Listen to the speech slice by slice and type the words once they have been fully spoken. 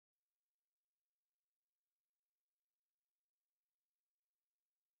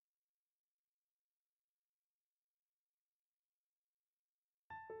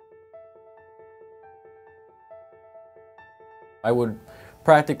I would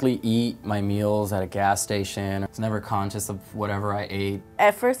practically eat my meals at a gas station. I was never conscious of whatever I ate.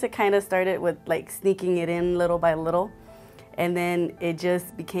 At first it kind of started with like sneaking it in little by little, and then it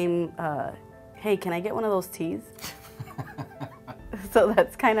just became, hey, can I get one of those teas? So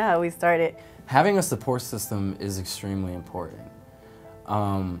that's kind of how we started. Having a support system is extremely important,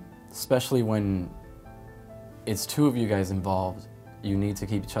 especially when it's two of you guys involved. You need to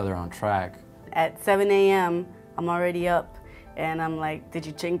keep each other on track. At 7 a.m., I'm already up, and I'm like, did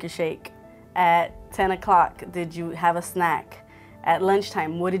you drink your shake? At 10 o'clock, did you have a snack? At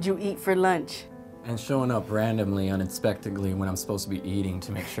lunchtime, what did you eat for lunch? And showing up randomly, unexpectedly, when I'm supposed to be eating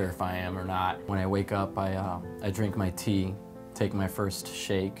to make sure if I am or not. When I wake up, I drink my tea, take my first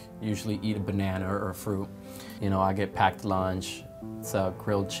shake, usually eat a banana or a fruit. You know, I get packed lunch. It's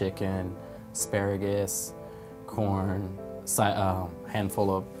grilled chicken, asparagus, corn,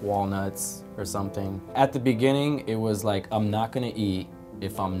 handful of walnuts or something. At the beginning, it was like, I'm not gonna eat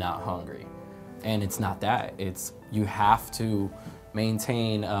if I'm not hungry. And it's not that. It's, you have to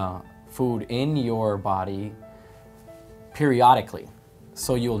maintain food in your body periodically,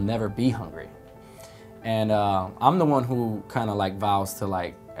 so you'll never be hungry. And I'm the one who kind of like vows to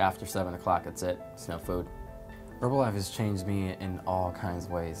like, after 7 o'clock, that's it, it's no food. Herbalife has changed me in all kinds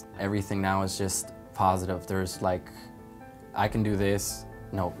of ways. Everything now is just positive. There's like, I can do this,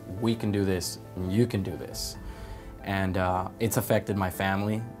 no, we can do this, and you can do this. And it's affected my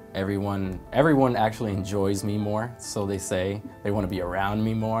family. Everyone actually enjoys me more, so they say. They want to be around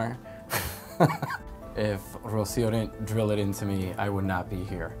me more. If Rocio didn't drill it into me, I would not be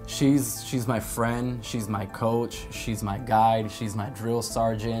here. She's my friend, she's my coach, she's my guide, she's my drill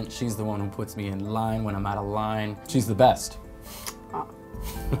sergeant, she's the one who puts me in line when I'm out of line. She's the best.